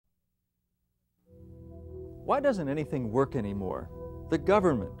Why doesn't anything work anymore? The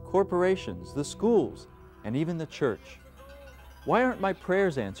government, corporations, the schools, and even the church. Why aren't my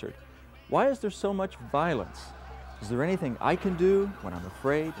prayers answered? Why is there so much violence? Is there anything I can do when I'm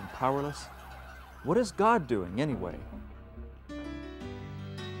afraid and powerless? What is God doing anyway?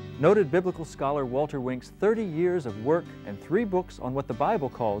 Noted biblical scholar Walter Wink's 30 years of work and 3 books on what the Bible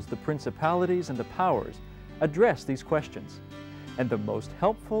calls the principalities and the powers address these questions. And the most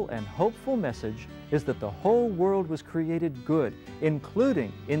helpful and hopeful message is that the whole world was created good,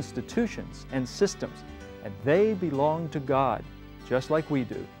 including institutions and systems, and they belong to God, just like we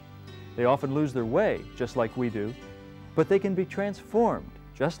do. They often lose their way, just like we do, but they can be transformed,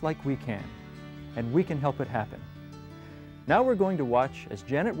 just like we can, and we can help it happen. Now we're going to watch as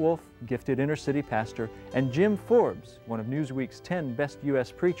Janet Wolf, gifted inner-city pastor, and Jim Forbes, one of Newsweek's 10 best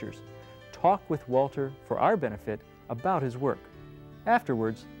U.S. preachers, talk with Walter for our benefit about his work.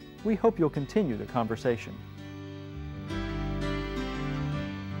 Afterwards, we hope you'll continue the conversation.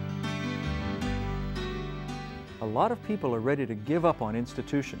 A lot of people are ready to give up on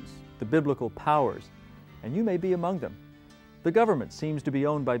institutions, the biblical powers, and you may be among them. The government seems to be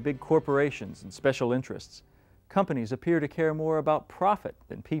owned by big corporations and special interests. Companies appear to care more about profit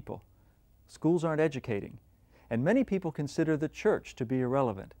than people. Schools aren't educating, and many people consider the church to be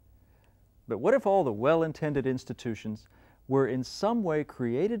irrelevant. But what if all the well-intended institutions were in some way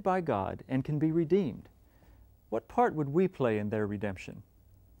created by God and can be redeemed? What part would we play in their redemption?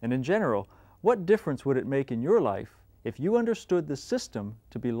 And in general, what difference would it make in your life if you understood the system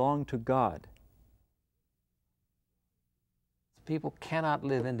to belong to God? People cannot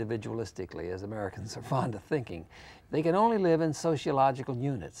live individualistically, as Americans are fond of thinking. They can only live in sociological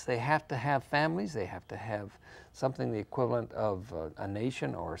units. They have to have families. They have to have something the equivalent of a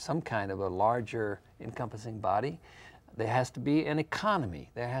nation or some kind of a larger encompassing body. There has to be an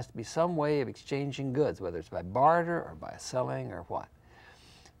economy. There has to be some way of exchanging goods, whether it's by barter or by selling or what.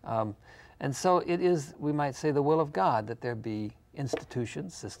 And so it is, we might say, the will of God that there be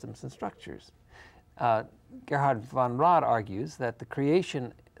institutions, systems, and structures. Gerhard von Rad argues that the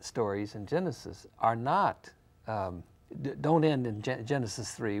creation stories in Genesis are not, don't end in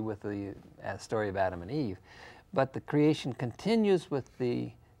Genesis 3 with the story of Adam and Eve, but the creation continues with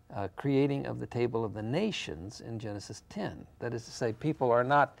the creating of the table of the nations in Genesis 10. That is to say, people are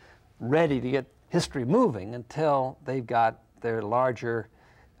not ready to get history moving until they've got their larger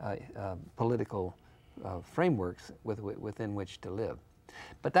political frameworks within which to live.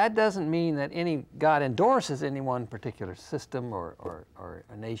 But that doesn't mean that God endorses any one particular system or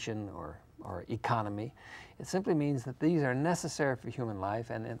a nation or economy. It simply means that these are necessary for human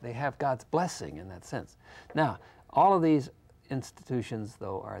life and they have God's blessing in that sense. Now, all of these institutions,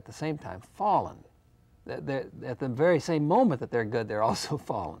 though, are at the same time fallen. At the very same moment that they're good, they're also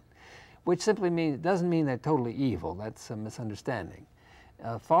fallen, which simply doesn't mean they're totally evil. That's a misunderstanding.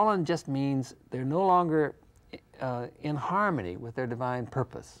 Fallen just means they're no longer in harmony with their divine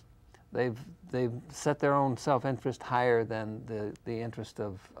purpose. They've set their own self-interest higher than the interest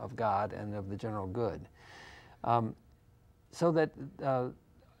of God and of the general good. So that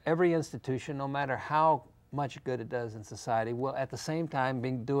every institution, no matter how much good it does in society, will at the same time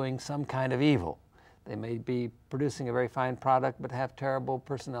be doing some kind of evil. They may be producing a very fine product but have terrible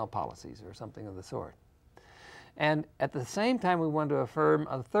personnel policies or something of the sort. And at the same time, we want to affirm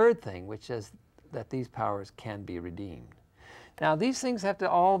a third thing, which is that these powers can be redeemed. Now, these things have to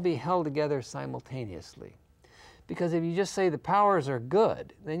all be held together simultaneously. Because if you just say the powers are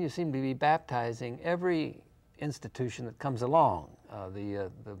good, then you seem to be baptizing every institution that comes along. The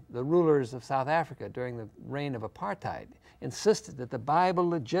rulers of South Africa during the reign of apartheid insisted that the Bible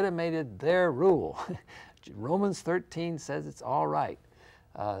legitimated their rule. Romans 13 says it's all right,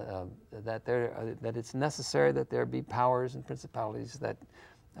 that it's necessary that there be powers and principalities that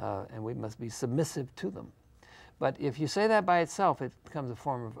and we must be submissive to them. But if you say that by itself, it becomes a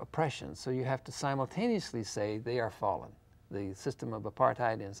form of oppression. So you have to simultaneously say they are fallen. The system of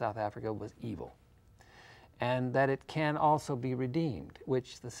apartheid in South Africa was evil. And that it can also be redeemed,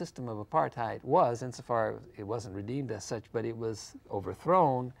 which the system of apartheid was, insofar as it wasn't redeemed as such, but it was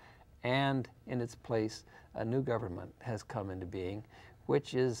overthrown, and in its place, a new government has come into being,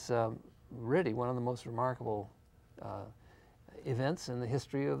 which is really one of the most remarkable events in the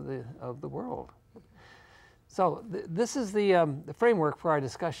history of the world. So this is the framework for our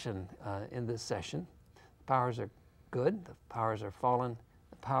discussion in this session. The powers are good, the powers are fallen,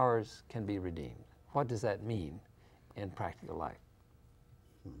 the powers can be redeemed. What does that mean in practical life?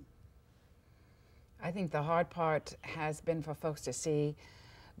 I think the hard part has been for folks to see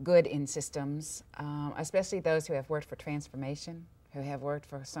good in systems, especially those who have worked for transformation. who have worked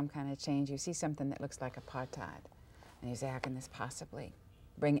for some kind of change, you see something that looks like apartheid, and you say, how can this possibly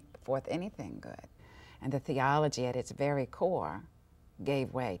bring forth anything good? And the theology at its very core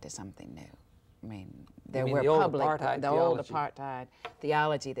gave way to something new. I mean, there were old apartheid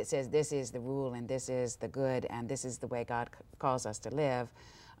theology that says this is the rule and this is the good and this is the way God calls us to live,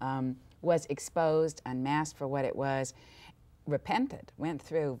 was exposed, unmasked for what it was, repented, went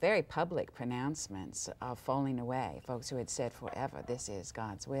through very public pronouncements of falling away, folks who had said forever, this is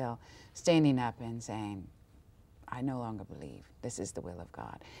God's will, standing up and saying, I no longer believe this is the will of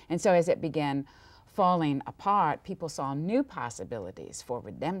God. And so as it began falling apart, people saw new possibilities for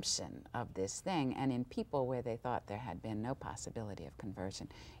redemption of this thing, and in people where they thought there had been no possibility of conversion,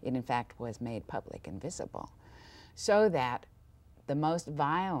 it in fact was made public and visible. So that the most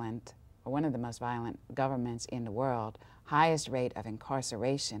violent, or one of the most violent governments in the world, highest rate of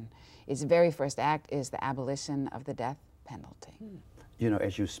incarceration, its very first act is the abolition of the death penalty. You know,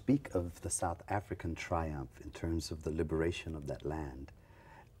 as you speak of the South African triumph in terms of the liberation of that land,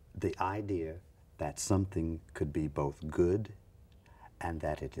 the idea that something could be both good and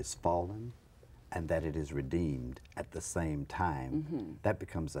that it is fallen and that it is redeemed at the same time, that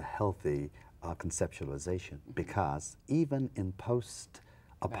becomes a healthy conceptualization, because even in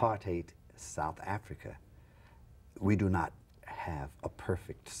post-apartheid South Africa, we do not have a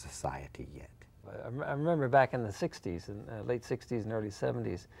perfect society yet. I remember back in the 60s, late 60s and early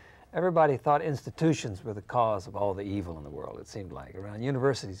 70s, everybody thought institutions were the cause of all the evil in the world, it seemed like, around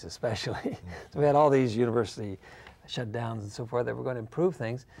universities especially. So we had all these university shutdowns and so forth that were going to improve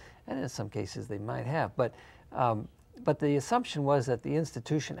things, and in some cases they might have. But the assumption was that the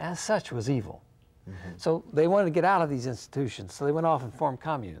institution as such was evil. So they wanted to get out of these institutions, so they went off and formed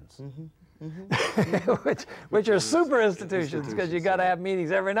communes. which are super institutions, because you got to have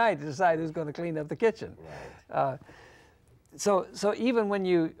meetings every night to decide who's going to clean up the kitchen. Right. So even when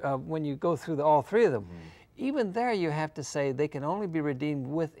you go through all three of them, even there you have to say they can only be redeemed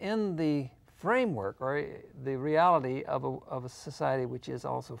within the framework or the reality of a society which is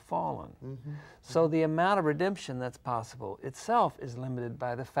also fallen. So the amount of redemption that's possible itself is limited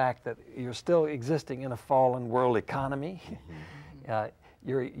by the fact that you're still existing in a fallen world economy.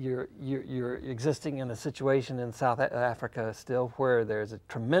 You're existing in a situation in South Africa still where there's a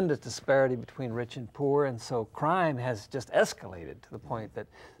tremendous disparity between rich and poor, and so crime has just escalated to the point that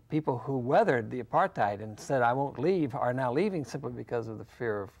people who weathered the apartheid and said, I won't leave, are now leaving simply because of the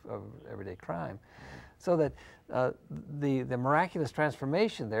fear of everyday crime. So that the miraculous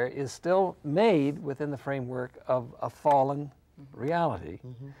transformation there is still made within the framework of a fallen reality,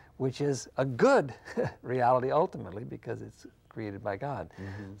 which is a good reality ultimately, because it's created by God.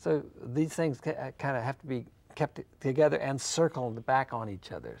 So these things kind of have to be kept together and circled back on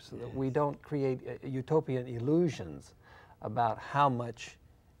each other, so that we don't create utopian illusions about how much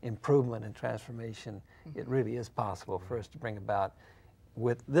improvement and transformation it really is possible for us to bring about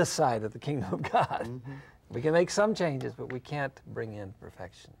with this side of the kingdom of God. We can make some changes, but we can't bring in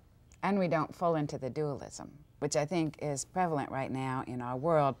perfection. And we don't fall into the dualism, which I think is prevalent right now in our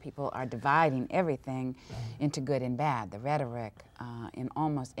world. People are dividing everything into good and bad. The rhetoric in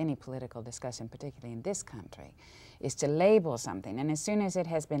almost any political discussion, particularly in this country, is to label something. And as soon as it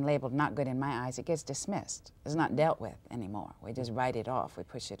has been labeled not good in my eyes, it gets dismissed. It's not dealt with anymore. We just write it off. We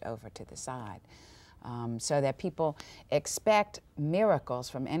push it over to the side. So that people expect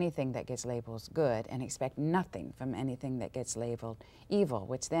miracles from anything that gets labeled good and expect nothing from anything that gets labeled evil,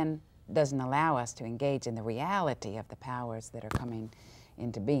 which then doesn't allow us to engage in the reality of the powers that are coming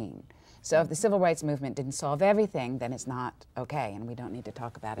into being. So if the civil rights movement didn't solve everything, then it's not okay, and we don't need to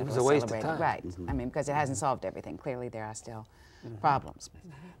talk about it. It was a waste of time. Right. I mean, because it hasn't solved everything. Clearly, there are still problems.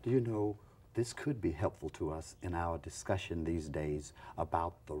 Do you know, this could be helpful to us in our discussion these days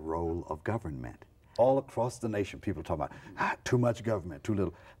about the role of government. All across the nation, people talk about too much government, too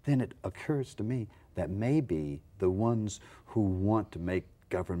little. Then it occurs to me that maybe the ones who want to make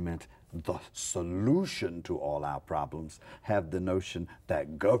government the solution to all our problems have the notion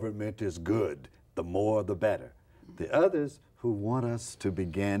that government is good, the more the better. The others who want us to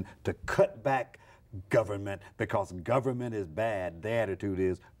begin to cut back government because government is bad, their attitude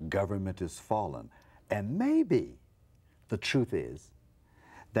is government is fallen. And maybe the truth is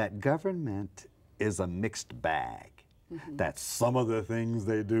that government is a mixed bag. That some of the things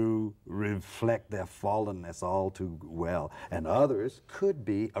they do reflect their fallenness all too well, and others could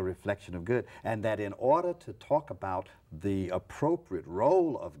be a reflection of good, and that in order to talk about the appropriate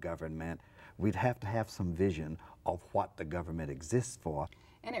role of government, we'd have to have some vision of what the government exists for.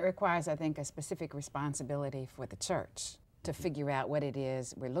 And it requires, I think, a specific responsibility for the church to figure out what it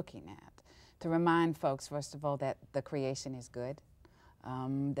is we're looking at, to remind folks, first of all, that the creation is good,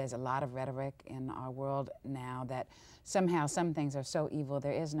 There's a lot of rhetoric in our world now that somehow some things are so evil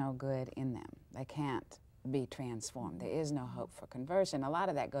there is no good in them. They can't be transformed. There is no hope for conversion. A lot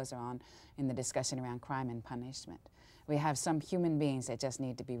of that goes on in the discussion around crime and punishment. We have some human beings that just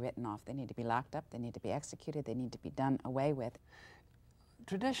need to be written off. They need to be locked up. They need to be executed. They need to be done away with.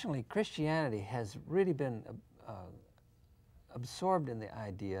 Traditionally, Christianity has really been absorbed in the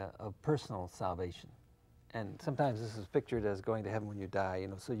idea of personal salvation. And sometimes this is pictured as going to heaven when you die, you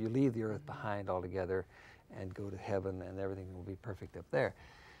know, so you leave the earth behind altogether and go to heaven and everything will be perfect up there.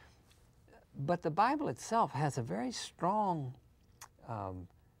 But the Bible itself has a very strong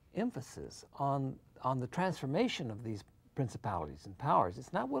emphasis on the transformation of these principalities and powers.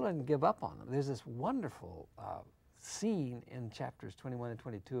 It's not willing to give up on them. There's this wonderful scene in chapters 21 and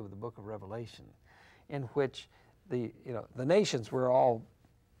 22 of the book of Revelation in which the nations were all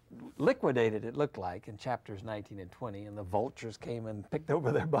liquidated, it looked like, in chapters 19 and 20, and the vultures came and picked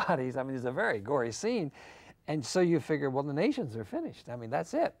over their bodies. I mean, it's a very gory scene. And so you figure, well, the nations are finished. I mean,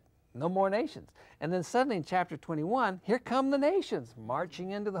 that's it. No more nations. And then suddenly in chapter 21, here come the nations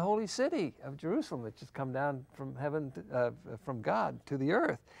marching into the holy city of Jerusalem, which has come down from heaven, from God to the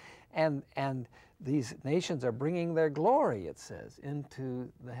earth. And these nations are bringing their glory, it says, into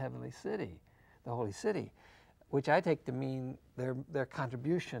the heavenly city, the holy city, which I take to mean their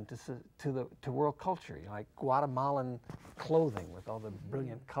contribution to world culture, you know, like Guatemalan clothing with all the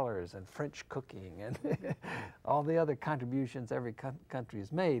brilliant colors and French cooking and all the other contributions every country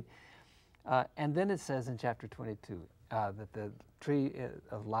has made. And then it says in chapter 22 that the tree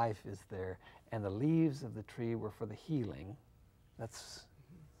of life is there, and the leaves of the tree were for the healing. That's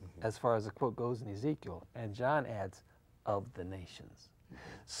as far as the quote goes in Ezekiel. And John adds, of the nations.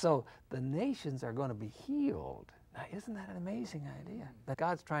 So the nations are going to be healed. Now, isn't that an amazing idea? That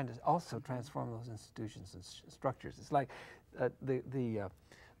God's trying to also transform those institutions and structures. It's like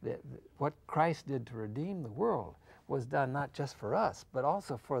what Christ did to redeem the world was done not just for us, but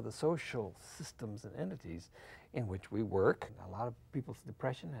also for the social systems and entities in which we work. A lot of people's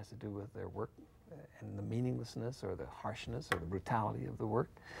depression has to do with their work and the meaninglessness or the harshness or the brutality of the work.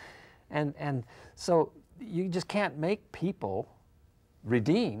 And so you just can't make people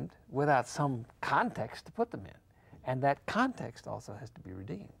redeemed without some context to put them in. And that context also has to be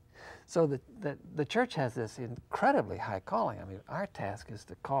redeemed. So the church has this incredibly high calling. I mean, our task is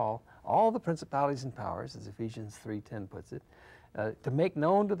to call all the principalities and powers, as Ephesians 3:10 puts it, to make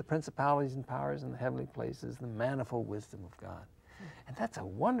known to the principalities and powers in the heavenly places the manifold wisdom of God. And that's a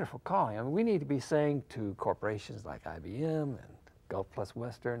wonderful calling. I mean, we need to be saying to corporations like IBM and Gulf Plus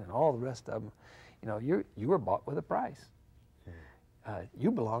Western and all the rest of them, you know, you were bought with a price.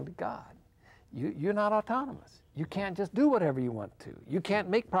 You belong to God. You're not autonomous. You can't just do whatever you want to. You can't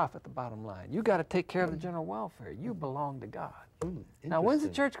make profit the bottom line. You got to take care of the general welfare. You belong to God. Now, when's the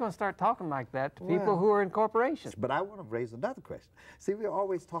church going to start talking like that to people who are in corporations? But I want to raise another question. See, we're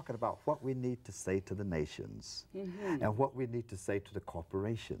always talking about what we need to say to the nations and what we need to say to the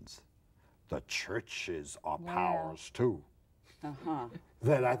corporations. The churches are powers too.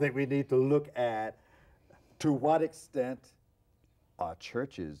 That I think we need to look at to what extent are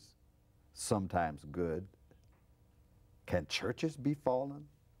churches sometimes good? Can churches be fallen?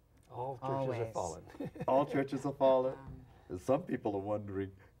 All churches are fallen. All churches are fallen. Some people are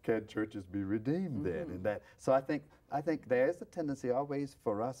wondering, can churches be redeemed then? And that, so I think there is a tendency always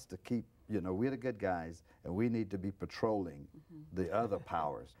for us to keep, you know, we're the good guys, and we need to be patrolling the other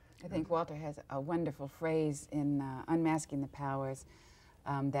powers. I think Walter has a wonderful phrase in Unmasking the Powers,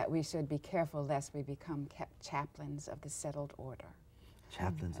 that we should be careful lest we become kept chaplains of the settled order.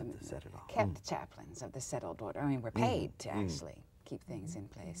 Chaplains of the settled order. Kept chaplains of the settled order. I mean, we're paid to actually keep things in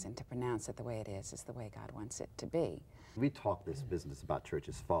place and to pronounce it the way it is the way God wants it to be. We talk this business about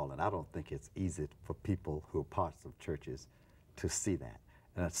churches falling. I don't think it's easy for people who are parts of churches to see that.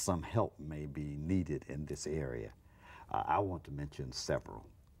 And some help may be needed in this area. I want to mention several.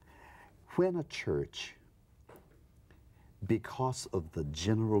 When a church, because of the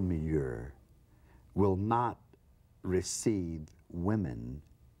general milieu, will not receive women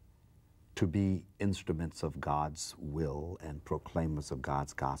to be instruments of God's will and proclaimers of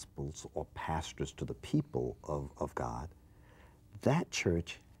God's gospels or pastors to the people of God, that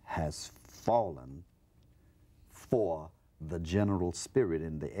church has fallen for the general spirit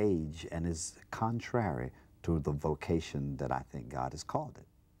in the age and is contrary to the vocation that I think God has called it.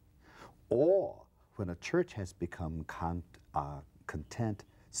 Or when a church has become content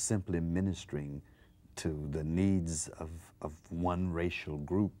simply ministering to the needs of one racial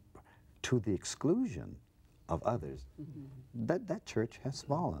group to the exclusion of others, that church has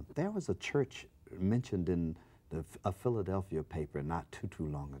fallen. There was a church mentioned in a Philadelphia paper not too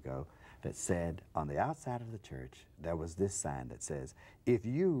long ago that said on the outside of the church there was this sign that says, if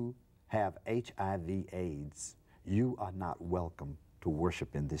you have HIV/AIDS, you are not welcome to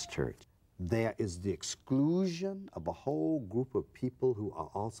worship in this church. There is the exclusion of a whole group of people who are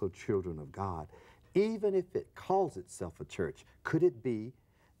also children of God. Even if it calls itself a church, could it be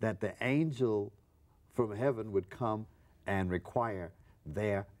that the angel from heaven would come and require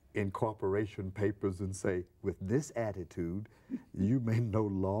their incorporation papers and say, with this attitude, you may no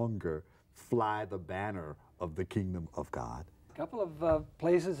longer fly the banner of the kingdom of God? A couple of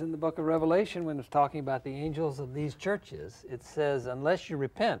places in the book of Revelation, when it's talking about the angels of these churches, it says, unless you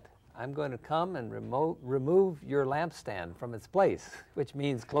repent, I'm going to come and remove your lampstand from its place, which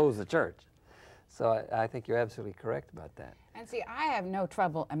means close the church. So I think you're absolutely correct about that. And see, I have no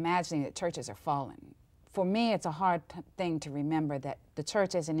trouble imagining that churches are fallen. For me, it's a hard thing to remember that the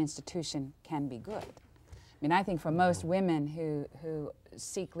church as an institution can be good. I mean, I think for most women who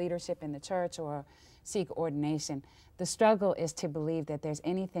seek leadership in the church or seek ordination, the struggle is to believe that there's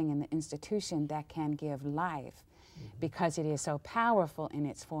anything in the institution that can give life, because it is so powerful in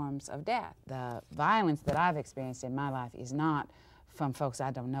its forms of death. The violence that I've experienced in my life is not from folks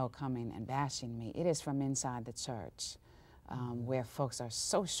I don't know coming and bashing me. It is from inside the church, where folks are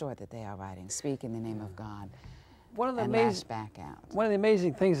so sure that they are right and speak in the name of God and lash back out. One of the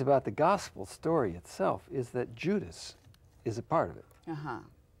amazing things about the gospel story itself is that Judas is a part of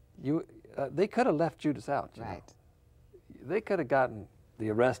it. They could have left Judas out. You know. They could have gotten the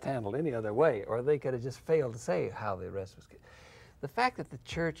arrest handled any other way, or they could have just failed to say how the arrest was. The fact that the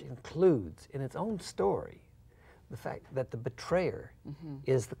church includes in its own story the fact that the betrayer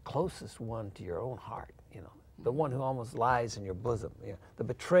is the closest one to your own heart, you know, the one who almost lies in your bosom. You know, the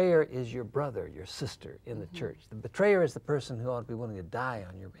betrayer is your brother, your sister in the church. The betrayer is the person who ought to be willing to die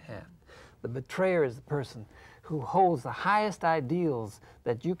on your behalf. The betrayer is the person who holds the highest ideals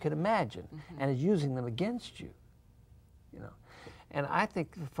that you can imagine and is using them against you. You know, and I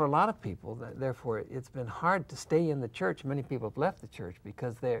think for a lot of people, therefore, it's been hard to stay in the church. Many people have left the church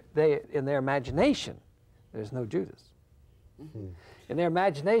because in their imagination, there's no Judas. In their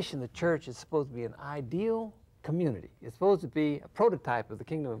imagination, the church is supposed to be an ideal community. It's supposed to be a prototype of the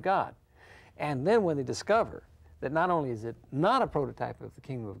kingdom of God. And then when they discover that not only is it not a prototype of the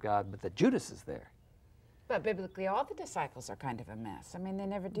kingdom of God, but that Judas is there. But biblically, all the disciples are kind of a mess. I mean, they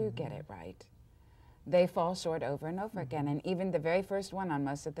never do get it right. They fall short over and over again. And even the very first one on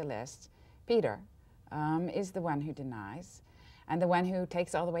most of the lists, Peter, is the one who denies, and the one who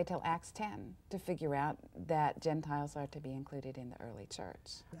takes all the way till Acts 10 to figure out that Gentiles are to be included in the early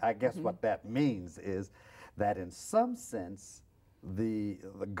church. I guess what that means is that in some sense, the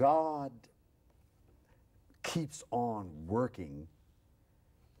God keeps on working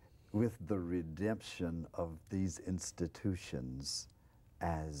with the redemption of these institutions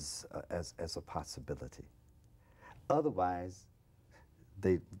as a possibility. Otherwise,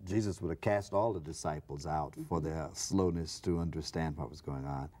 Jesus would have cast all the disciples out for their slowness to understand what was going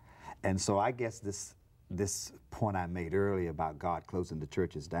on. And so I guess this point I made earlier about God closing the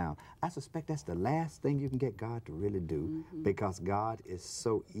churches down, I suspect that's the last thing you can get God to really do, because God is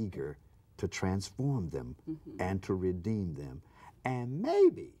so eager to transform them and to redeem them. And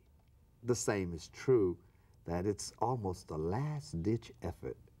maybe the same is true, that it's almost a last-ditch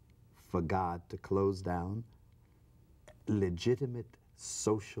effort for God to close down legitimate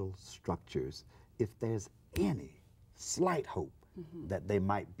social structures if there's any slight hope that they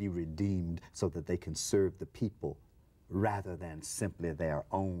might be redeemed so that they can serve the people rather than simply their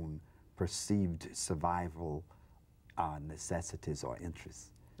own perceived survival necessities or interests.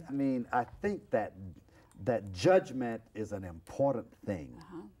 I mean, I think that judgment is an important thing,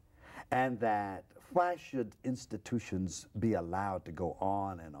 and that why should institutions be allowed to go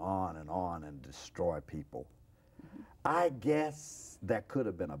on and on and on and destroy people? I guess there could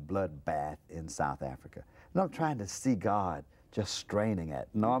have been a bloodbath in South Africa. And I'm trying to see God just straining at.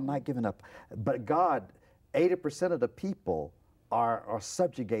 No, I'm not giving up. But God, 80% of the people are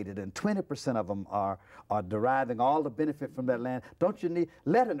subjugated, and 20% of them are deriving all the benefit from that land. Don't you need,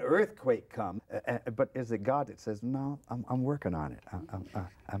 let an earthquake come. But is it God that says, no, I'm working on it.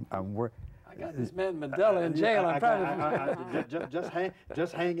 I'm working. I got this man Mandela in jail. I'm trying to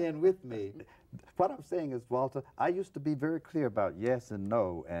just hang in with me. What I'm saying is, Walter, I used to be very clear about yes and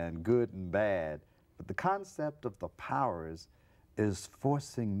no and good and bad, but the concept of the powers is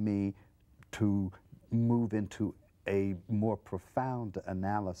forcing me to move into a more profound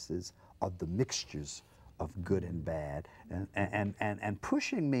analysis of the mixtures of good and bad, and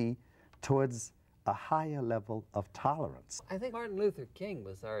pushing me towards a higher level of tolerance. I think Martin Luther King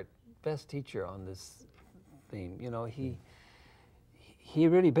was our best teacher on this theme. You know, he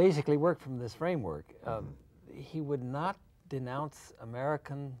really basically worked from this framework. He would not denounce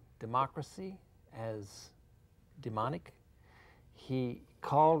American democracy as demonic. He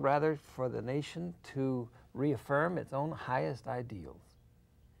called rather for the nation to reaffirm its own highest ideals.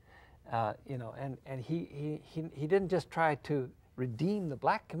 You know, and he didn't just try to redeem the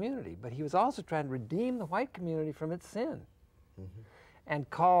black community, but he was also trying to redeem the white community from its sin, and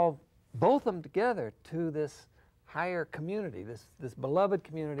call both of them together to this higher community, this beloved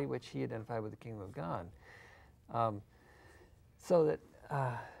community which he identified with the kingdom of God. So that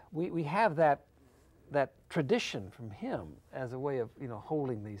we have that tradition from him as a way of, you know,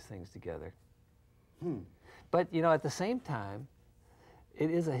 holding these things together. But, you know, at the same time, it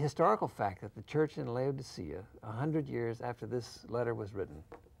is a historical fact that the church in Laodicea, 100 years after this letter was written,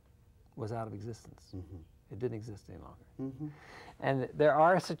 was out of existence. It didn't exist any longer. And there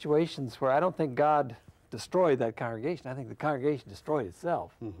are situations where I don't think God destroyed that congregation. I think the congregation destroyed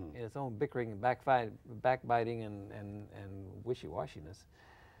itself in its own bickering and backbiting and wishy-washiness.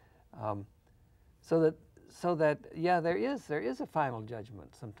 So that yeah, there is a final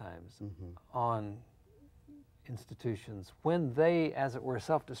judgment sometimes on institutions when they, as it were,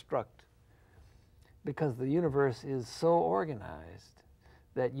 self-destruct, because the universe is so organized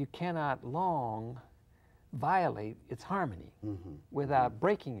that you cannot long violate its harmony without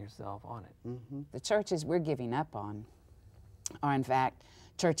breaking yourself on it. The churches we're giving up on are, in fact,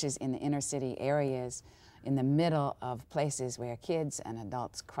 churches in the inner city areas, in the middle of places where kids and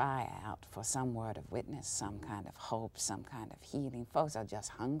adults cry out for some word of witness, some kind of hope, some kind of healing. Folks are just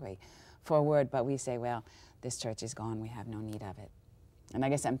hungry for a word, but we say, well, this church is gone, we have no need of it. And I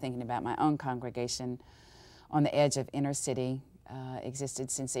guess I'm thinking about my own congregation on the edge of inner city.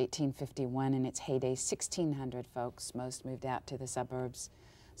 Existed since 1851 in its heyday, 1,600 folks, most moved out to the suburbs,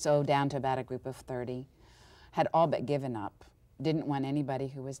 so down to about a group of 30, had all but given up, didn't want anybody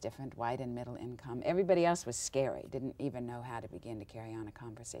who was different, white and middle income. Everybody else was scary, didn't even know how to begin to carry on a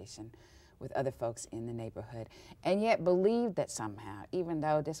conversation with other folks in the neighborhood, and yet believed that somehow, even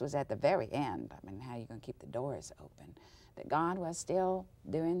though this was at the very end, I mean, how are you going to keep the doors open, that God was still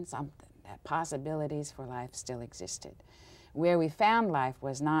doing something, that possibilities for life still existed. Where we found life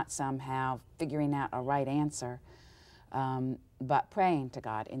was not somehow figuring out a right answer, but praying to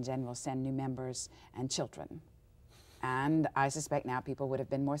God in general, send new members and children. And I suspect now people would have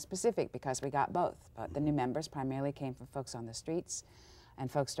been more specific because we got both. But the new members primarily came from folks on the streets and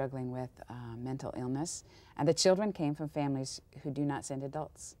folks struggling with mental illness. And the children came from families who do not send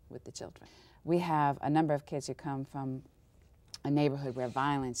adults with the children. We have a number of kids who come from a neighborhood where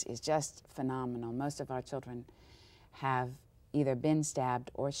violence is just phenomenal. Most of our children have either been stabbed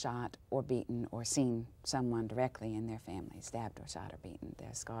or shot or beaten or seen someone directly in their family stabbed or shot or beaten. There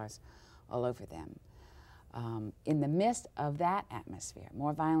are scars all over them. In the midst of that atmosphere,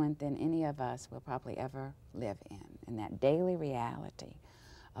 more violent than any of us will probably ever live in that daily reality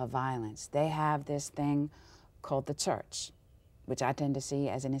of violence, they have this thing called the church, which I tend to see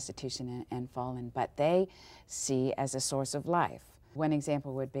as an institution and fallen, but they see as a source of life. One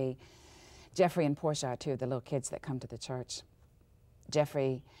example would be Jeffrey and Portia are two of the little kids that come to the church.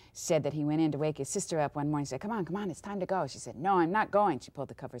 Jeffrey said that he went in to wake his sister up one morning. He said, come on, it's time to go. She said, no, I'm not going. She pulled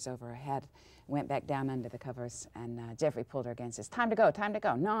the covers over her head, went back down under the covers, and Jeffrey pulled her again and says, time to go.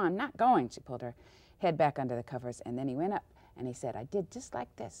 No, I'm not going. She pulled her head back under the covers, and then he went up and he said, I did just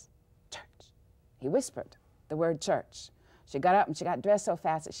like this, church. He whispered the word church. She got up and she got dressed so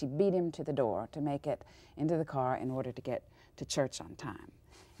fast that she beat him to the door to make it into the car in order to get to church on time.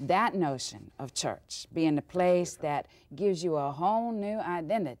 That notion of church being a place that gives you a whole new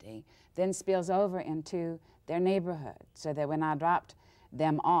identity then spills over into their neighborhood, so that when I dropped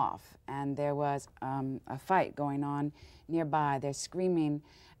them off and there was a fight going on nearby, they're screaming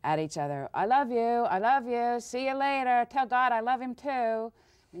at each other, I love you, see you later, tell God I love him too. I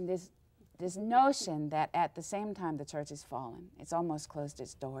mean, this notion that at the same time the church has fallen, it's almost closed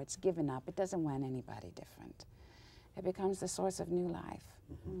its door, it's given up, it doesn't want anybody different. It becomes the source of new life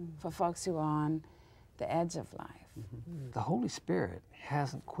for folks who are on the edge of life. The Holy Spirit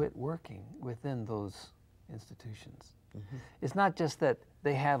hasn't quit working within those institutions. It's not just that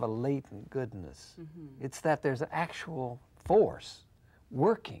they have a latent goodness. It's that there's an actual force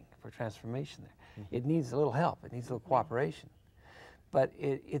working for transformation there. It needs a little help. It needs a little cooperation. But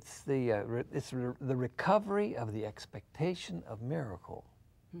it's the recovery of the expectation of miracle,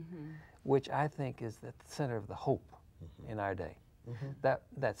 which I think is at the center of the hope in our day.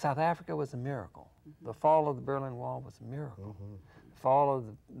 That South Africa was a miracle. The fall of the Berlin Wall was a miracle. The fall of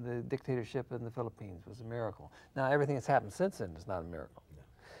the dictatorship in the Philippines was a miracle. Now, everything that's happened since then is not a miracle.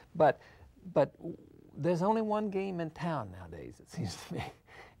 But There's only one game in town nowadays, it seems to me,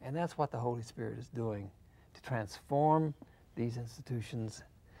 and that's what the Holy Spirit is doing to transform these institutions